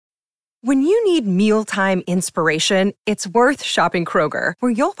When you need mealtime inspiration, it's worth shopping Kroger,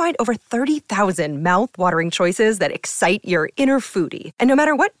 where you'll find over 30,000 mouth-watering choices that excite your inner foodie. And no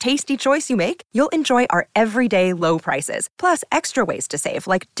matter what tasty choice you make, you'll enjoy our everyday low prices, plus extra ways to save,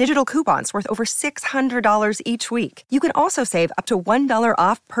 like digital coupons worth over $600 each week. You can also save up to $1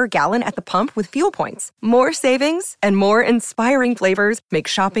 off per gallon at the pump with fuel points. More savings and more inspiring flavors make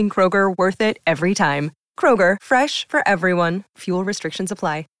shopping Kroger worth it every time. Kroger, fresh for everyone. Fuel restrictions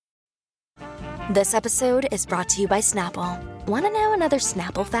apply. This episode is brought to you by Snapple. Want to know another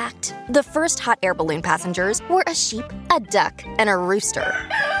Snapple fact? The first hot air balloon passengers were a sheep, a duck, and a rooster.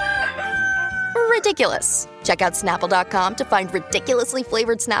 Ridiculous. Check out Snapple.com to find ridiculously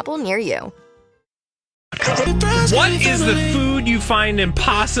flavored Snapple near you. What is the food you find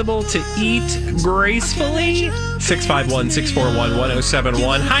impossible to eat gracefully?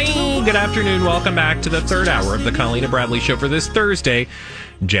 651-641-1071. Hi, good afternoon. Welcome back to the third hour of the Colleen and Bradley Show for this Thursday,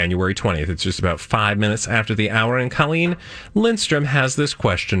 January 20th. It's just about 5 minutes after the hour, and Colleen Lindstrom has this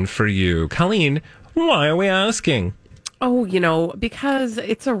question for you. Colleen, why are we asking? Oh, because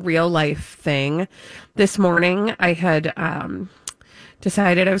it's a real life thing. This morning I had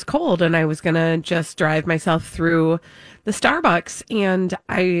decided I was cold and I was going to just drive myself through the Starbucks, and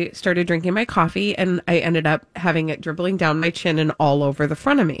I started drinking my coffee and I ended up having it dribbling down my chin and all over the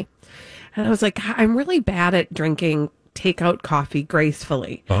front of me. And I was like, I'm really bad at drinking takeout coffee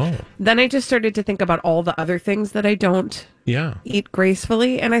gracefully. Oh. Then I just started to think about all the other things that I don't eat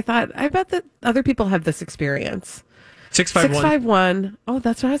gracefully. And I thought, I bet that other people have this experience. 651. Oh,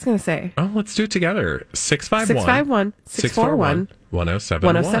 that's what I was going to say. Oh, let's do it together. 651. 641.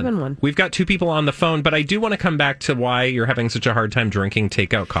 1071. We've got two people on the phone, but I do want to come back to why you're having such a hard time drinking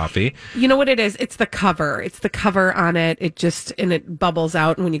takeout coffee. You know what it is? It's the cover. It's the cover on it. It bubbles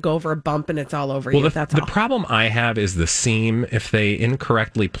out, and when you go over a bump and it's all over you. That's the problem I have is the seam. If they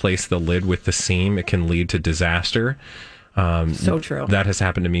incorrectly place the lid with the seam, it can lead to disaster. So true. That has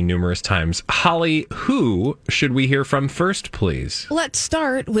happened to me numerous times. Holly, who should we hear from first, please? Let's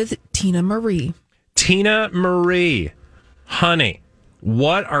start with Tina Marie. Tina Marie, honey,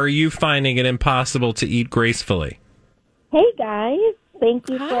 what are you finding it impossible to eat gracefully? Hey, guys. Thank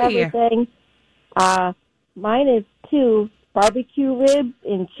you for everything. Mine is 2 barbecue ribs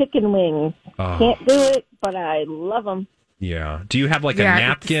and chicken wings. Oh. Can't do it, but I love them. Yeah. Do you have a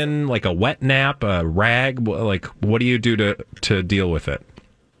napkin, like a wet nap, a rag? Like, what do you do to deal with it?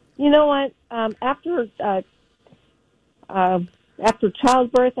 You know what? After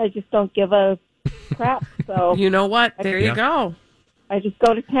childbirth, I just don't give a crap. So you know what? There you go. I just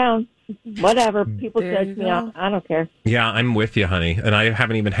go to town. Whatever. People judge me out. I don't care. Yeah, I'm with you, honey. And I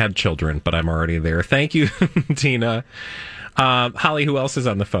haven't even had children, but I'm already there. Thank you, Tina. Holly, who else is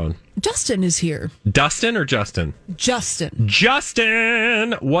on the phone? Justin is here. Dustin or Justin? Justin. You're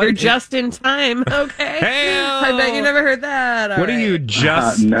just in time. Okay. Hey, I bet you never heard that. What are you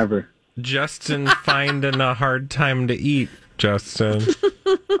never. Justin finding a hard time to eat, Justin?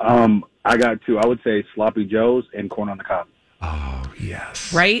 I got 2. I would say sloppy joes and corn on the cob. Oh,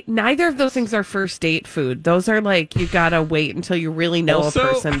 yes. Right? Neither of those things are first date food. Those are like, you gotta wait until you really know a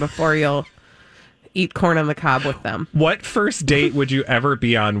person before you'll eat corn on the cob with them. What first date would you ever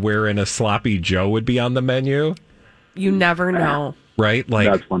be on wherein a sloppy joe would be on the menu? You never know. Right? Like,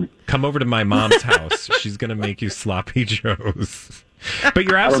 that's funny. Come over to my mom's house. She's going to make you sloppy joes. But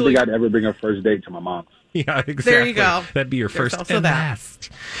you're absolutely... I don't think I'd ever bring a first date to my mom's. Yeah, exactly. There you go. That'd be your There's first and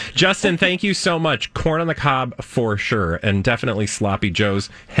last. Justin, thank you so much. Corn on the cob for sure. And definitely sloppy joes,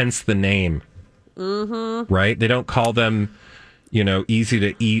 hence the name. Mm-hmm. Right? They don't call them, easy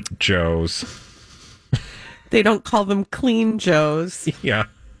to eat joes. They don't call them clean joes. Yeah.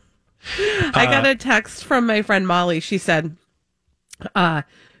 I got a text from my friend Molly. She said,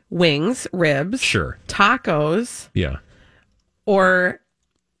 wings, ribs, sure, tacos, yeah, or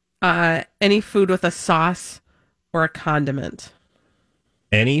any food with a sauce or a condiment.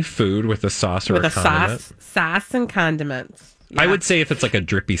 Any food with a sauce or a condiment? Sauce and condiments. Yeah. I would say if it's like a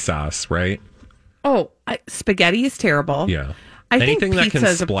drippy sauce, right? Oh, spaghetti is terrible. Yeah. Anything think pizza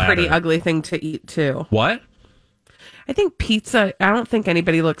is a pretty ugly thing to eat, too. What? I think pizza, I don't think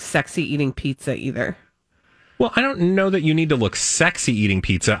anybody looks sexy eating pizza either. Well, I don't know that you need to look sexy eating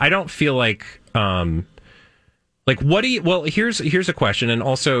pizza. I don't feel like, what do you, well, here's a question. And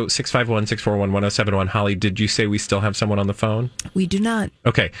also 651-641-1071. Holly, did you say we still have someone on the phone? We do not.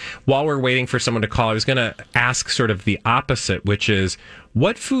 Okay. While we're waiting for someone to call, I was going to ask sort of the opposite, which is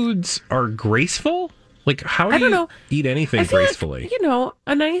what foods are graceful? Like, how do you eat anything gracefully? Like,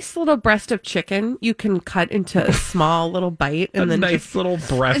 a nice little breast of chicken you can cut into a small little bite and then nice just little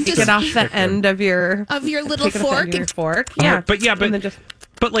breast get off the end of your little fork. Yeah, but and then just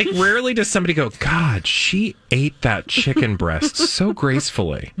But like rarely does somebody go, God, she ate that chicken breast so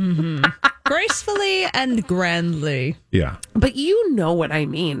gracefully. Gracefully and grandly. Yeah. But you know what I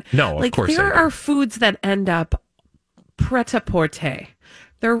mean. No, of course I there do. are foods that end up pret-a-porter.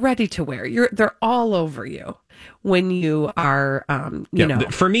 They're ready to wear. They're all over you when you are, you know.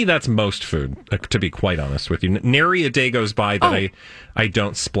 For me, that's most food, to be quite honest with you. Nary a day goes by that I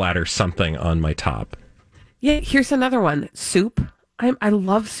don't splatter something on my top. Yeah, here's another one. Soup. I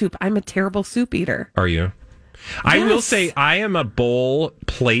love soup. I'm a terrible soup eater. Are you? I will say I am a bowl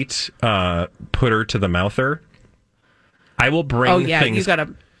plate putter to the mouther. I will bring things you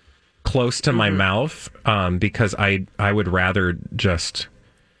gotta close to my mouth because I would rather just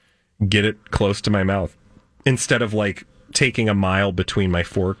get it close to my mouth instead of like taking a mile between my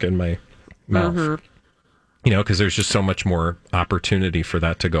fork and my mouth. You know, because there's just so much more opportunity for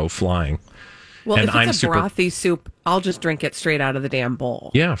that to go flying. Well, and if it's a brothy soup, I'll just drink it straight out of the damn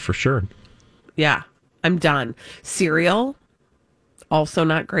bowl. Yeah, for sure. Yeah, I'm done. Cereal, also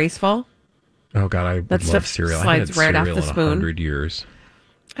not graceful. Oh God, I That love stuff cereal. I slides haven't had right off cereal the in spoon. 100 years.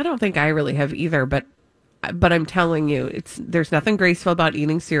 I don't think I really have either, but I'm telling you, there's nothing graceful about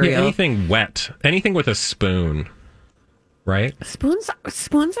eating cereal. Yeah, anything wet, anything with a spoon, right? Spoons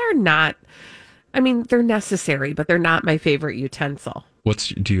are not. I mean, they're necessary, but they're not my favorite utensil.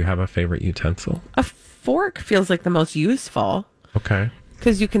 Do you have a favorite utensil? A fork feels like the most useful Okay.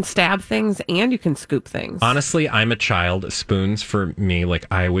 because you can stab things and you can scoop things. Honestly, I'm a child. Spoons for me, like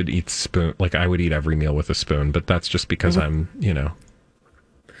I would eat I would eat every meal with a spoon, but that's just because I'm,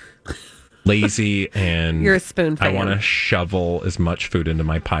 lazy and You're a spoon fan. I want to shovel as much food into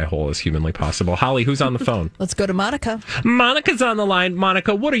my pie hole as humanly possible. Holly, who's on the phone? Let's go to Monica. Monica's on the line.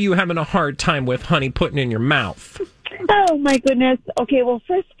 Monica, what are you having a hard time with, honey, putting in your mouth? Oh, my goodness. Okay, well,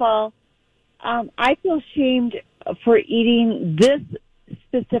 first of all, I feel shamed for eating this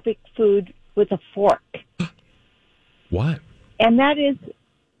specific food with a fork. What? And that is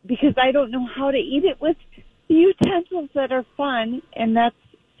because I don't know how to eat it with the utensils that are fun, and that's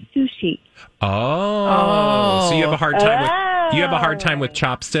sushi. Oh. So you have a hard time with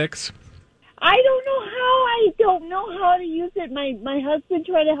chopsticks? I don't know how. I don't know how to use it. My husband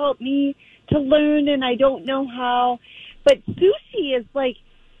tried to help me to learn, and I don't know how. But sushi is like,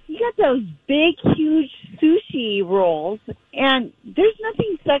 you got those big, huge sushi rolls, and there's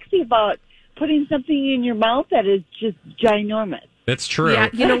nothing sexy about putting something in your mouth that is just ginormous. It's true. Yeah,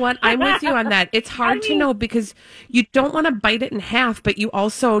 you know what? I'm with you on that. It's hard to know because you don't want to bite it in half, but you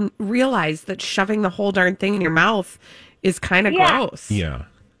also realize that shoving the whole darn thing in your mouth is kind of gross. Yeah.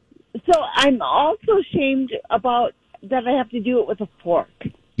 So I'm also ashamed about that I have to do it with a fork.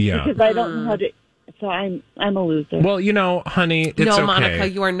 Yeah. Because I don't know how to. So I'm a loser. Well, honey, it's no, okay. Monica,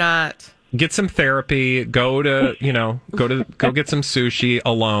 you are not. Get some therapy. Go get some sushi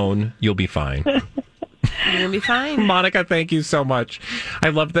alone. You'll be fine. You're gonna be fine. Monica, thank you so much. I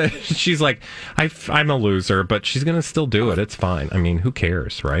love that she's like, I'm a loser, but she's gonna still do it. It's fine. I mean, who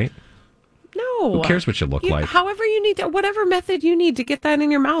cares, right? No. Who cares what you look like? However you need to, whatever method you need to get that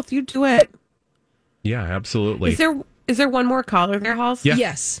in your mouth, you do it. Yeah, absolutely. Is there one more caller there, Halls? Yeah.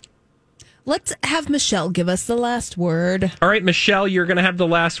 Yes. Let's have Michelle give us the last word. All right, Michelle, you're going to have the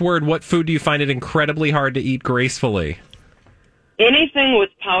last word. What food do you find it incredibly hard to eat gracefully? Anything with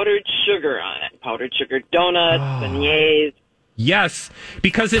powdered sugar on it. Powdered sugar donuts, beignets. Yes,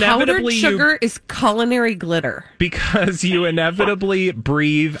 because inevitably powdered sugar is culinary glitter. Because you inevitably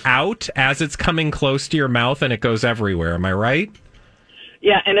breathe out as it's coming close to your mouth and it goes everywhere. Am I right?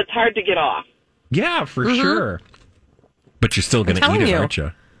 Yeah, and it's hard to get off. Yeah, for sure. But you're still going to eat it, aren't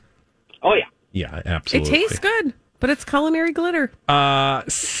you? Oh, yeah. Yeah, absolutely. It tastes good, but it's culinary glitter.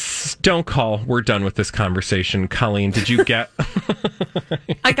 Don't call. We're done with this conversation. Colleen, did you get...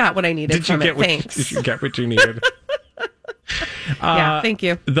 I got what I needed from it. Thanks. Did you get what you needed? Yeah, thank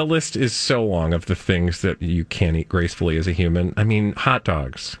you. The list is so long of the things that you can't eat gracefully as a human. I mean, hot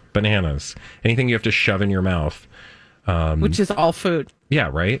dogs, bananas, anything you have to shove in your mouth. Which is all food. Yeah,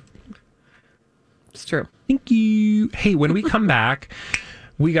 right? It's true. Thank you. Hey, when we come back,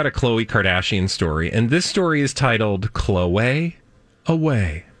 we got a Khloe Kardashian story, and this story is titled Khloe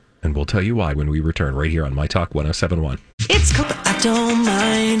Away. And we'll tell you why when we return right here on My Talk 107.1. It's cool, but I don't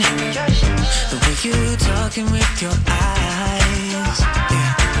mind the way you talking with your eyes.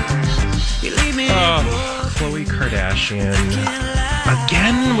 Yeah. You leave me Khloe Kardashian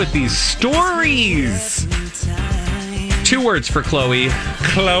again with these stories. 2 words for Khloe.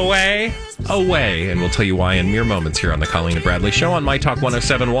 Khloe Away. And we'll tell you why in mere moments here on the Colleen and Bradley Show on My Talk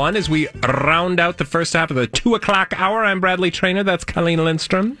 107.1 as we round out the first half of the 2 o'clock hour. I'm Bradley Traynor. That's Colleen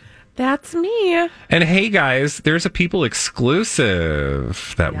Lindstrom. That's me. And hey, guys, there's a People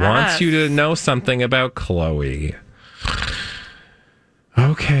exclusive that wants you to know something about Khloe.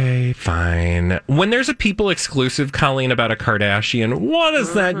 Okay, fine. When there's a People exclusive, Colleen, about a Kardashian, what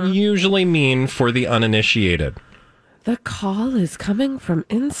does that usually mean for the uninitiated? The call is coming from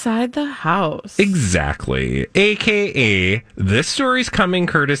inside the house. Exactly. AKA, this story's coming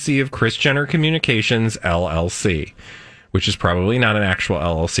courtesy of Kris Jenner Communications, LLC. Which is probably not an actual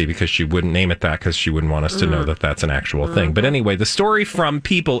LLC because she wouldn't name it that because she wouldn't want us to know that that's an actual thing. But anyway, the story from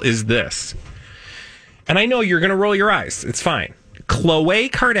People is this. And I know you're going to roll your eyes. It's fine. Khloe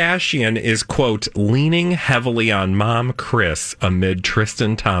Kardashian is, quote, leaning heavily on mom Kris amid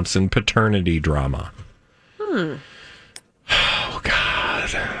Tristan Thompson paternity drama. Oh, God.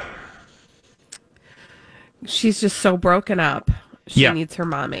 She's just so broken up. She Yeah. needs her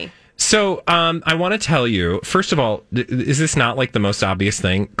mommy. So, I want to tell you, first of all, is this not like the most obvious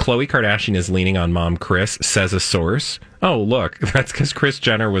thing? Khloe Kardashian is leaning on mom Kris, says a source. Oh, look, that's because Kris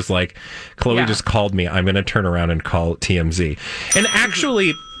Jenner was like, Khloe just called me. I'm going to turn around and call TMZ. And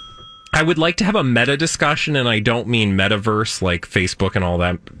actually, I would like to have a meta discussion, and I don't mean metaverse like Facebook and all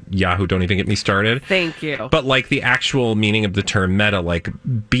that. Yahoo, don't even get me started. Thank you. But like the actual meaning of the term meta, like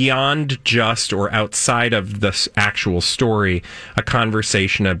beyond just or outside of this actual story, a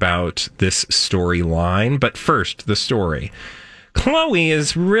conversation about this storyline. But first, the story. Khloe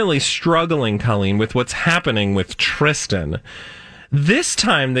is really struggling, Colleen, with what's happening with Tristan. This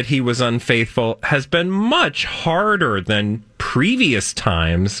time that he was unfaithful has been much harder than previous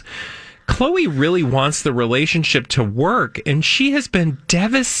times. Khloe really wants the relationship to work, and she has been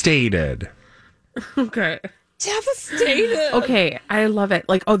devastated. Okay. Devastated. Okay, I love it.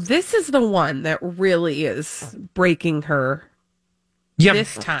 Like, oh, this is the one that really is breaking her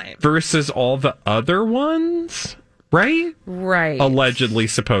this time. Versus all the other ones, right? Right. Allegedly,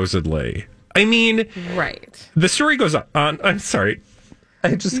 supposedly. I mean, right. The story goes on. I'm sorry.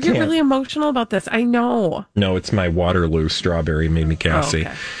 I just You can't. get really emotional about this. I know. No, it's my Waterloo strawberry made me gassy.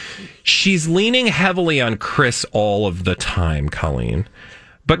 Okay. She's leaning heavily on Kris all of the time, Colleen.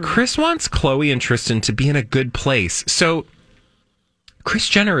 But Kris wants Khloe and Tristan to be in a good place. So Kris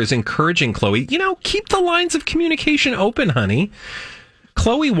Jenner is encouraging Khloe, keep the lines of communication open, honey.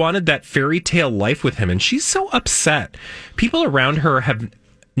 Khloe wanted that fairy tale life with him, and she's so upset. People around her have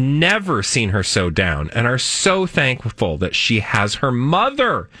never seen her so down and are so thankful that she has her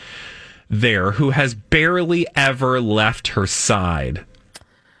mother there who has barely ever left her side.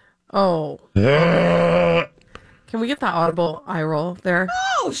 Oh. Can we get that audible eye roll there?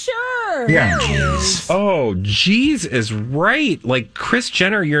 Oh, sure. Yeah. Oh, geez is right. Like, Kris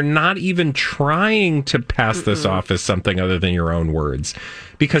Jenner, you're not even trying to pass this off as something other than your own words.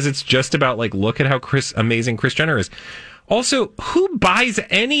 Because it's just about, like, look at how amazing Kris Jenner is. Also, who buys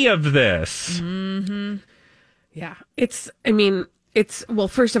any of this? Mm-hmm. Yeah. Well,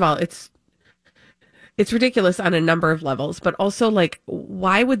 first of all, it's ridiculous on a number of levels, but also, like,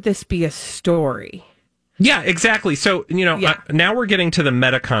 why would this be a story? Yeah, exactly. So, now we're getting to the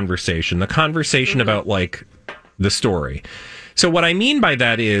meta conversation, the conversation about, like, the story. So what I mean by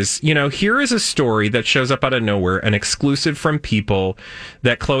that is, here is a story that shows up out of nowhere, an exclusive from People,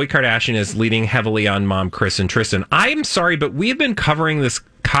 that Khloe Kardashian is leaning heavily on mom Kris and Tristan. I'm sorry, but we've been covering this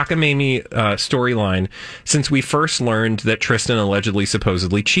cockamamie storyline since we first learned that Tristan allegedly,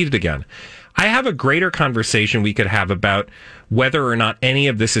 supposedly cheated again. I have a greater conversation we could have about whether or not any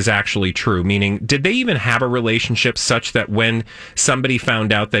of this is actually true. Meaning, did they even have a relationship such that when somebody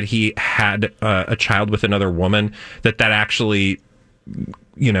found out that he had a child with another woman, that actually,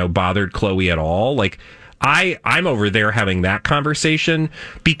 bothered Khloe at all? Like, I'm over there having that conversation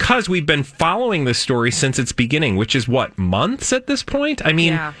because we've been following this story since its beginning, which is what, months at this point? I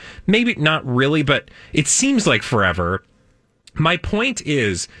mean, maybe not really, but it seems like forever. My point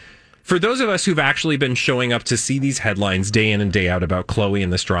is, for those of us who've actually been showing up to see these headlines day in and day out about Khloe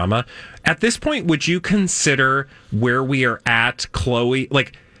and this drama, at this point, would you consider where we are at, Khloe?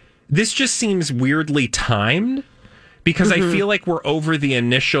 Like, this just seems weirdly timed because I feel like we're over the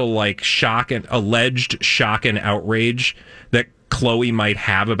initial, like, alleged shock and outrage that Khloe might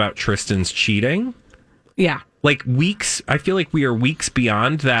have about Tristan's cheating. Yeah. Like, weeks, I feel like we are weeks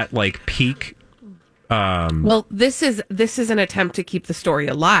beyond that, like, peak. Well, this is an attempt to keep the story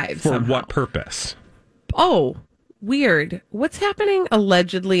alive. For somehow. what purpose? Oh, weird. What's happening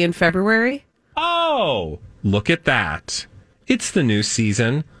allegedly in February? Oh, look at that. It's the new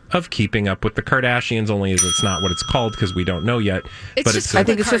season of Keeping Up with the Kardashians, only as it's not what it's called because we don't know yet. I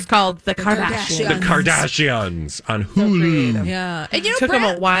think it's just called The Kardashians. The Kardashians on Hulu. Yeah. And It took them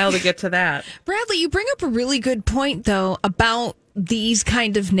a while to get to that. Bradley, you bring up a really good point, though, about these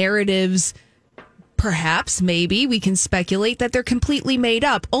kind of narratives. Perhaps, maybe, we can speculate that they're completely made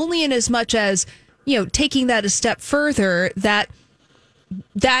up, only in as much as, taking that a step further, that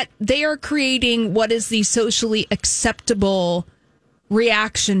they are creating what is the socially acceptable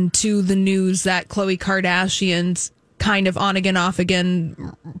reaction to the news that Khloe Kardashian's kind of on again, off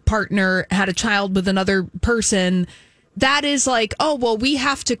again partner had a child with another person. That is like, oh, well, we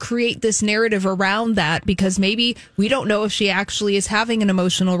have to create this narrative around that because maybe we don't know if she actually is having an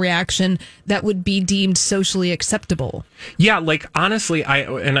emotional reaction that would be deemed socially acceptable. Yeah, like honestly,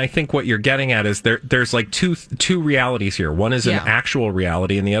 I think what you're getting at is there's like two realities here. One is an actual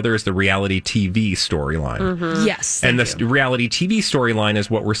reality, and the other is the reality TV storyline. Mm-hmm. Yes, and the reality TV storyline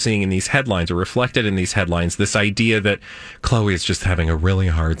is what we're seeing in these headlines, or reflected in these headlines. This idea that Khloe is just having a really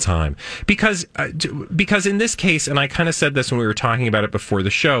hard time because in this case, and I kind of said this when we were talking about it before the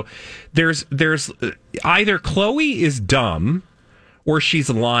show. There's either Khloe is dumb or she's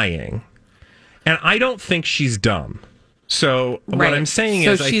lying, and I don't think she's dumb. So what I'm saying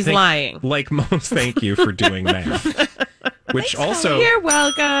is, she's I think, lying. Like most, thank you for doing math. Which also, you're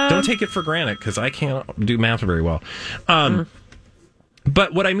welcome. Don't take it for granted because I can't do math very well.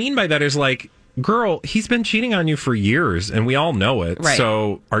 But what I mean by that is like, girl, he's been cheating on you for years, and we all know it. Right.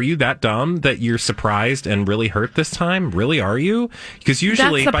 So are you that dumb that you're surprised and really hurt this time? Really, are you? Because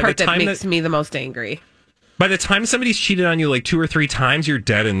usually that's the by part the time that makes me the most angry. By the time somebody's cheated on you like 2 or 3 times, you're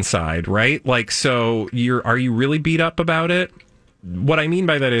dead inside, right? Like, so are you really beat up about it? What I mean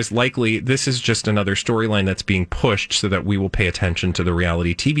by that is likely this is just another storyline that's being pushed so that we will pay attention to the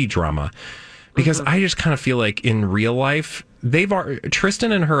reality TV drama. Because I just kind of feel like in real life,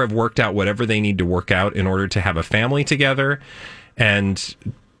 Tristan and her have worked out whatever they need to work out in order to have a family together and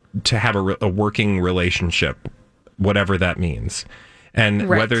to have a working relationship, whatever that means. And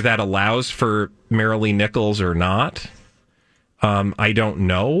whether that allows for Marilee Nichols or not, I don't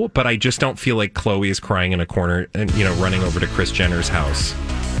know. But I just don't feel like Khloe is crying in a corner and, running over to Kris Jenner's house.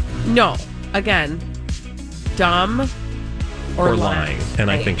 No. Again, dumb or lying. And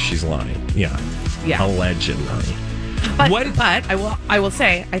I think she's lying. Yeah. Allegedly. But I will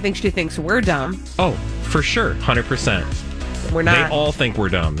say, I think she thinks we're dumb. Oh, for sure. 100%. We're not. They all think we're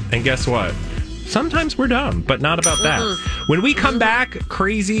dumb. And guess what? Sometimes we're dumb, but not about that. When we come back,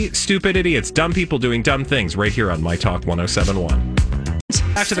 crazy, stupid idiots, dumb people doing dumb things right here on My Talk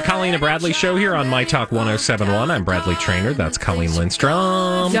 107.1. Back to the Colleen and Bradley show here on My Talk 107.1. I'm Bradley Traynor. That's Colleen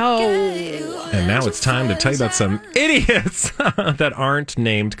Lindstrom. And now it's time to tell you about some idiots that aren't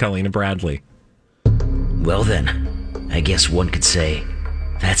named Colleen and Bradley. Well then, I guess one could say,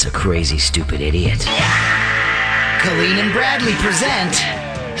 that's a crazy, stupid idiot. Colleen and Bradley present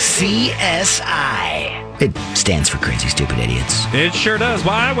CSI. It stands for Crazy Stupid Idiots. It sure does.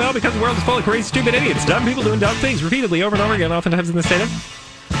 Why? Well, because the world is full of crazy, stupid idiots. Dumb people doing dumb things repeatedly over and over again, oftentimes in the state of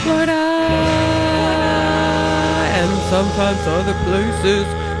Florida. And sometimes other places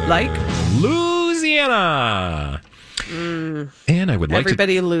like Louisiana. And I would like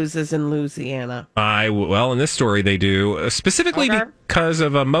everybody loses in Louisiana. Well, in this story they do, specifically because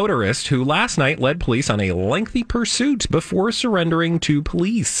of a motorist who last night led police on a lengthy pursuit before surrendering to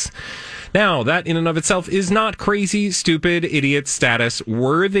police. Now, that in and of itself is not crazy, stupid, idiot status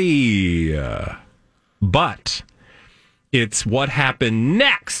worthy. But it's what happened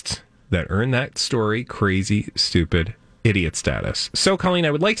next that earned that story crazy, stupid, idiot status. So, Colleen,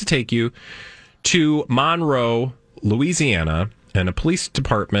 I would like to take you to Monroe, Louisiana, and a police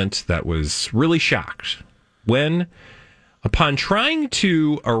department that was really shocked when, upon trying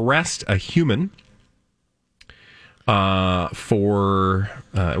to arrest a human it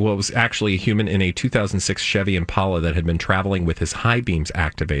was actually a human in a 2006 Chevy Impala that had been traveling with his high beams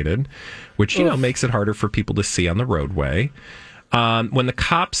activated, which, makes it harder for people to see on the roadway. When the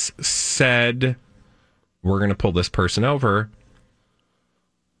cops said, we're going to pull this person over,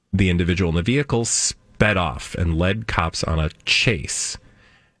 the individual in the vehicle sped off and led cops on a chase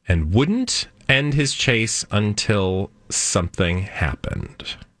and wouldn't end his chase until something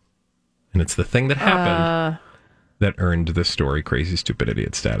happened. And it's the thing that happened that earned the story crazy, stupid,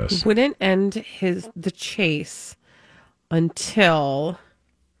 idiot status. Wouldn't end the chase until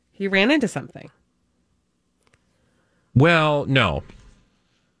he ran into something. Well, no.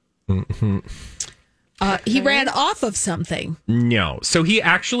 He ran off of something. No. So he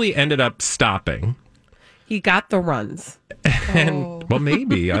actually ended up stopping. He got the runs. And, well,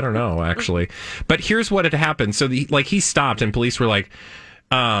 maybe. I don't know, actually. But here's what had happened. So, he stopped, and police were like,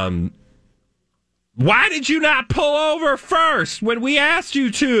 Why did you not pull over first when we asked you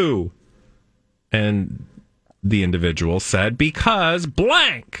to? And the individual said, because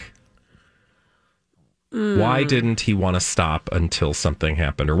blank. Why didn't he want to stop until something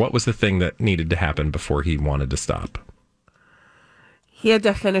happened? Or what was the thing that needed to happen before he wanted to stop? He had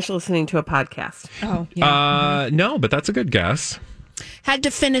to finish listening to a podcast. Oh, yeah. No, but that's a good guess. Had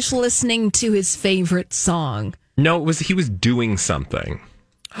to finish listening to his favorite song. No, it was he was doing something.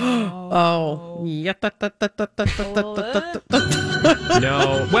 Oh.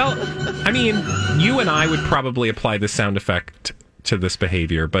 No. Well, I mean, you and I would probably apply the sound effect to this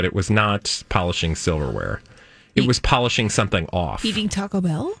behavior, but it was not polishing silverware. It was polishing something off. Eating Taco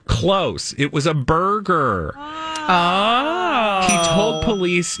Bell? Close. It was a burger. Oh. He told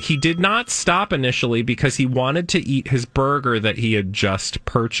police he did not stop initially because he wanted to eat his burger that he had just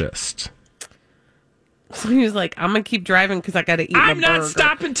purchased. So he was like, I'm going to keep driving because I got to eat my burger. I'm not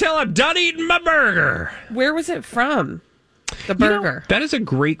stopping till I'm done eating my burger. Where was it from? The burger. That is a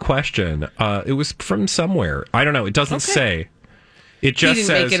great question. It was from somewhere. I don't know. It doesn't say. It just he didn't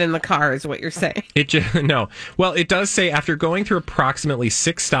says make it in the car, is what you're saying. No. Well, it does say after going through approximately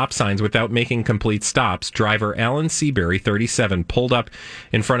 6 stop signs without making complete stops, driver Alan Seabury, 37, pulled up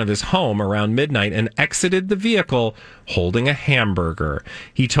in front of his home around midnight and exited the vehicle holding a hamburger.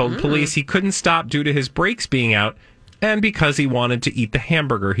 He told police he couldn't stop due to his brakes being out and because he wanted to eat the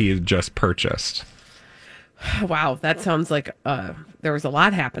hamburger he had just purchased. Wow, that sounds like there was a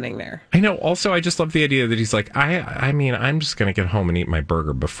lot happening there. I know. Also, I just love the idea that he's like, I mean, I'm just going to get home and eat my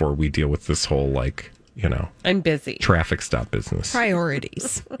burger before we deal with this whole, like, you know, I'm busy traffic stop business.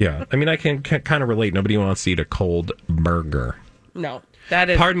 Priorities. Yeah. I mean, I can kind of relate. Nobody wants to eat a cold burger. No,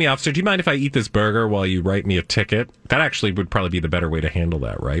 that is. Pardon me, officer. Do you mind if I eat this burger while you write me a ticket? That actually would probably be the better way to handle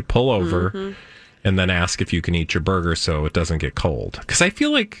that, right? Pull over and then ask if you can eat your burger so it doesn't get cold. Because I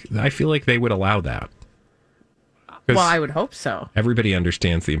feel like they would allow that. Well, I would hope so. Everybody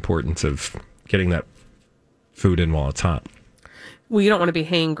understands the importance of getting that food in while it's hot. Well, you don't want to be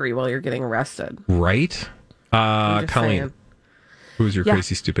hangry while you're getting arrested. Right? Colleen, saying. Who's your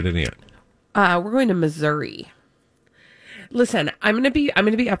crazy, stupid idiot? We're going to Missouri. Listen, I'm gonna be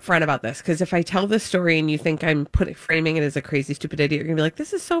upfront about this because if I tell this story and you think I'm framing it as a crazy, stupid idiot, you're gonna be like,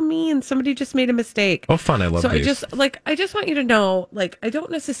 "This is so mean. Somebody just made a mistake." Oh, fun! I love these. I just want you to know, I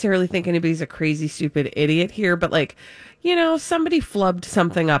don't necessarily think anybody's a crazy, stupid idiot here, but somebody flubbed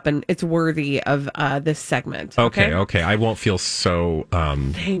something up, and it's worthy of this segment. Okay. I won't feel so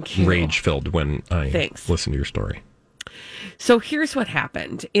rage-filled when I listen to your story. So here's what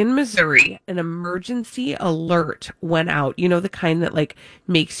happened. In Missouri, an emergency alert went out. You know, the kind that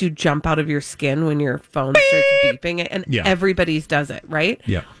makes you jump out of your skin when your phone starts beeping, and everybody's does it, right?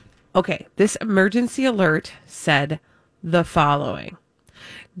 Yeah. Okay, this emergency alert said the following.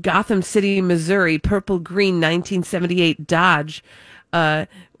 Gotham City, Missouri, purple green 1978 Dodge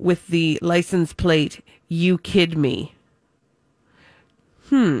with the license plate, "You Kid Me."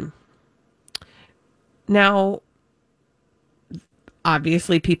 Now,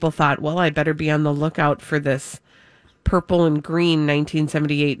 obviously, people thought, well, I better be on the lookout for this purple and green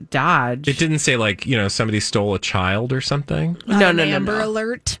 1978 Dodge. It didn't say, somebody stole a child or something? No. Amber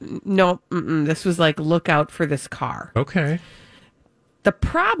Alert? No, this was look out for this car. Okay. The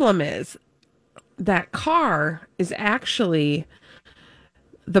problem is that car is actually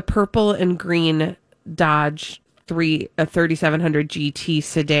the purple and green Dodge 3700 GT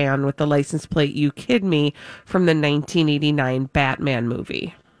sedan with the license plate "You Kid Me" from the 1989 Batman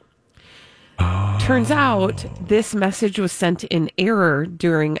movie. Turns out this message was sent in error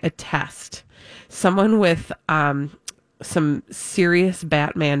during a test. Someone with some serious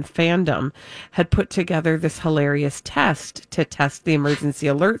Batman fandom had put together this hilarious test to test the emergency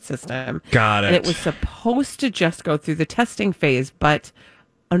alert system. Got it. And it was supposed to just go through the testing phase, but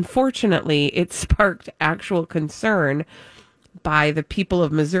unfortunately, it sparked actual concern by the people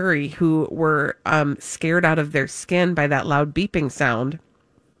of Missouri who were scared out of their skin by that loud beeping sound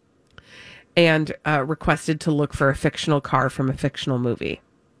and requested to look for a fictional car from a fictional movie.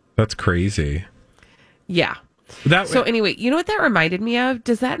 That's crazy. Yeah. So anyway, you know what that reminded me of?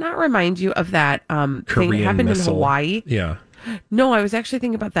 Does that not remind you of that thing that happened missile. in Hawaii? Yeah. No, I was actually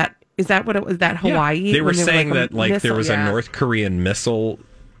thinking about that. Is that what it was? That Hawaii? Yeah. They were saying that missile, there was a North Korean missile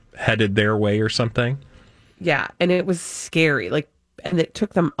headed their way or something. Yeah, and it was scary. And it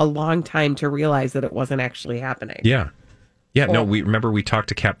took them a long time to realize that it wasn't actually happening. Yeah. Yeah, no, we talked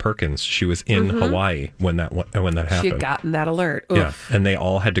to Kat Perkins. She was in Hawaii when that happened. She had gotten that alert. Oof. Yeah, and they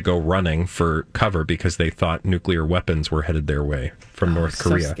all had to go running for cover because they thought nuclear weapons were headed their way from North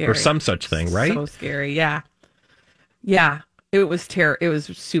Korea or some such thing, right? So scary, yeah. Yeah. It was It was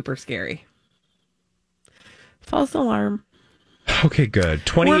super scary. False alarm. Okay, good.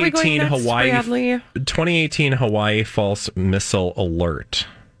 Where are we going 2018 next, Hawaii. Bradley? 2018 Hawaii false missile alert.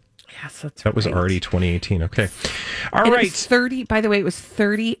 Yes, that's That was right. already 2018. Okay. All And right. it was 30. By the way, it was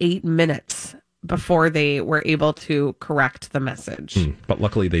 38 minutes before they were able to correct the message. But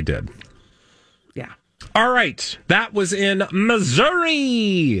luckily they did. Yeah. All right. That was in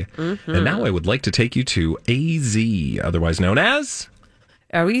Missouri. And now I would like to take you to AZ, otherwise known as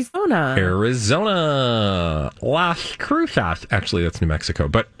Arizona. Las Cruces. Actually, that's New Mexico,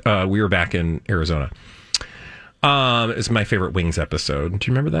 but we were back in Arizona. It's my favorite Wings episode. Do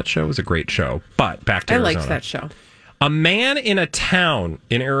you remember that show? It was a great show. But back to I Arizona. liked that show. A man in a town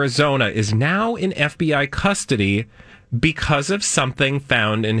in Arizona is now in FBI custody because of something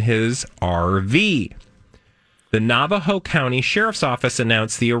found in his RV. The Navajo County Sheriff's Office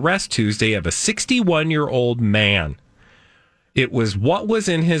announced the arrest Tuesday of a 61-year-old man. It was what was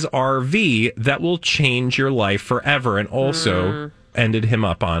in his RV that will change your life forever, and also ended him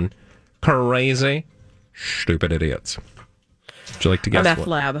up on crazy, stupid idiots. Would you like to guess A meth what?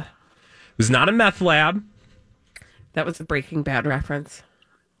 lab. It was not a meth lab. That was a Breaking Bad reference.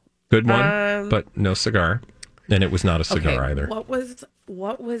 Good one, but no cigar. And it was not a cigar either. What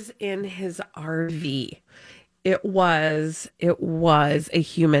was in his RV? It was a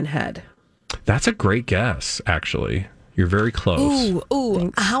human head. That's a great guess, actually. You're very close.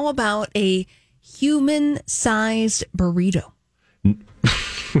 Ooh. How about a human-sized burrito?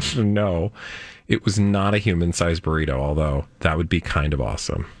 No, it was not a human-sized burrito, although that would be kind of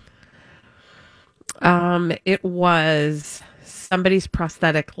awesome. It was somebody's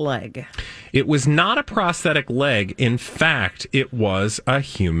prosthetic leg. It was not a prosthetic leg. In fact, it was a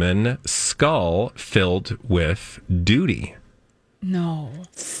human skull filled with duty. No.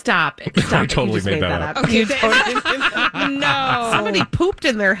 Stop it. I totally made that up. Okay. You totally made that up. No. Somebody pooped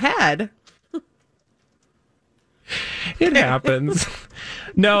in their head. It happens.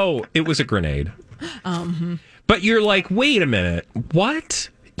 No, it was a grenade. But you're like, wait a minute. What?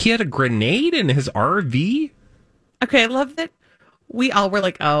 He had a grenade in his RV? Okay, I love that we all were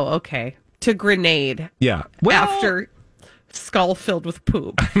like, oh, okay. To grenade. Yeah. Well, After skull filled with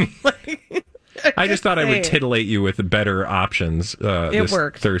poop. I just thought I would titillate you with better options this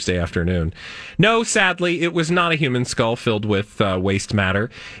worked. Thursday afternoon. No, sadly, it was not a human skull filled with waste matter.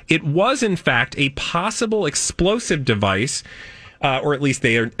 It was, in fact, a possible explosive device, or at least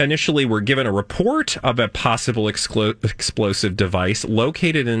they initially were given a report of a possible explosive device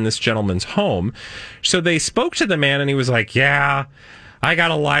located in this gentleman's home. So they spoke to the man, and he was like, yeah, I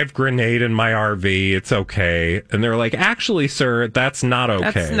got a live grenade in my RV. It's okay. And they're like, actually, sir, that's not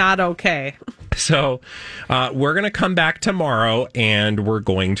okay. That's not okay. So we're going to come back tomorrow and we're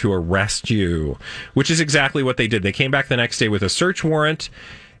going to arrest you, which is exactly what they did. They came back the next day with a search warrant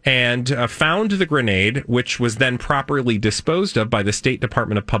and found the grenade, which was then properly disposed of by the State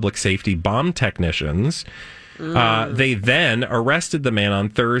Department of Public Safety bomb technicians. They then arrested the man on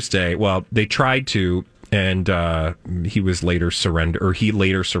Thursday. Well, they tried to, and he later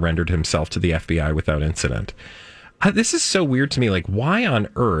surrendered himself to the FBI without incident. This is so weird to me. Like, why on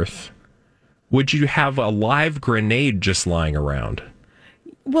earth would you have a live grenade just lying around?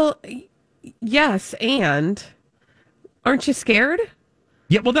 Well, yes, and aren't you scared?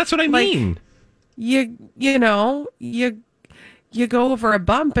 Yeah, well, that's what I mean. You go over a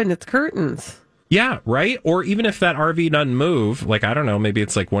bump and it's curtains. Yeah, right? Or even if that RV doesn't move, like, I don't know, maybe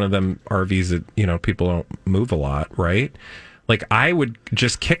it's like one of them RVs that, people don't move a lot, right? Like, I would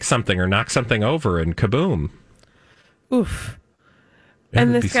just kick something or knock something over and kaboom. Oof. That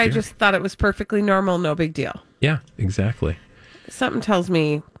And would this be guy scary. just thought it was perfectly normal, no big deal. Yeah, exactly. Something tells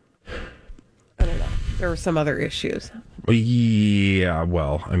me, I don't know, there were some other issues. Yeah,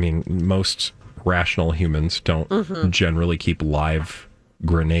 well, I mean, most rational humans don't generally keep live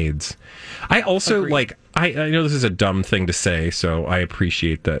grenades. I also, Agreed. I know this is a dumb thing to say, so I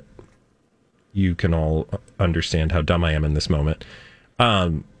appreciate that you can all understand how dumb I am in this moment.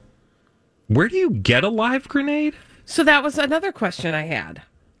 Where do you get a live grenade? So that was another question I had.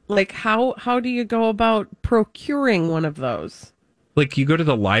 Like, how do you go about procuring one of those? Like, you go to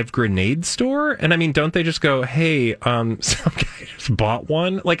the live grenade store, and I mean, don't they just go, hey, some guy just bought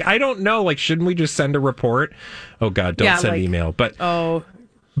one? Like, I don't know. Like, shouldn't we just send a report? Oh, God, don't send email. But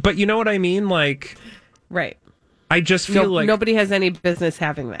you know what I mean? Like, right. I just feel like nobody has any business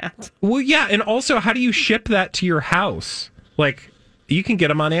having that. Well, yeah, and also, how do you ship that to your house? Like, you can get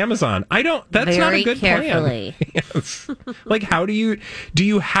them on Amazon. That's not a good plan. Yes. Like, how do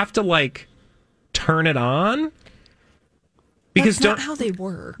you have to, like, turn it on? Because That's not how they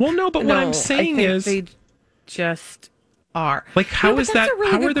work. Well, no, but what I'm I saying think is they just are. Like, how is that's that? a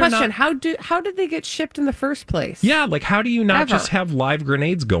really How good are there question. not? How did they get shipped in the first place? Yeah, like how do you not Ever. just have live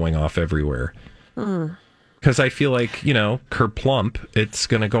grenades going off everywhere? Because I feel like, kerplump, it's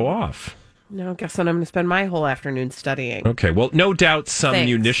going to go off. No, guess what? I'm going to spend my whole afternoon studying. Okay, well, no doubt some Thanks.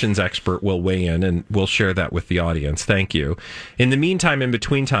 munitions expert will weigh in, and we'll share that with the audience. Thank you. In the meantime, in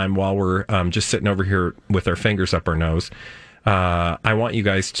between time, while we're just sitting over here with our fingers up our nose, I want you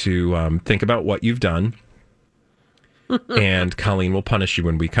guys to think about what you've done. And Colleen will punish you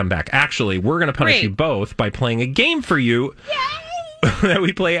when we come back. Actually, we're going to punish Great. you both by playing a game for you that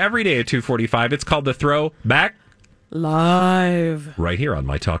we play every day at 2:45. It's called the Throwback Live. right here on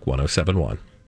My Talk 107.1.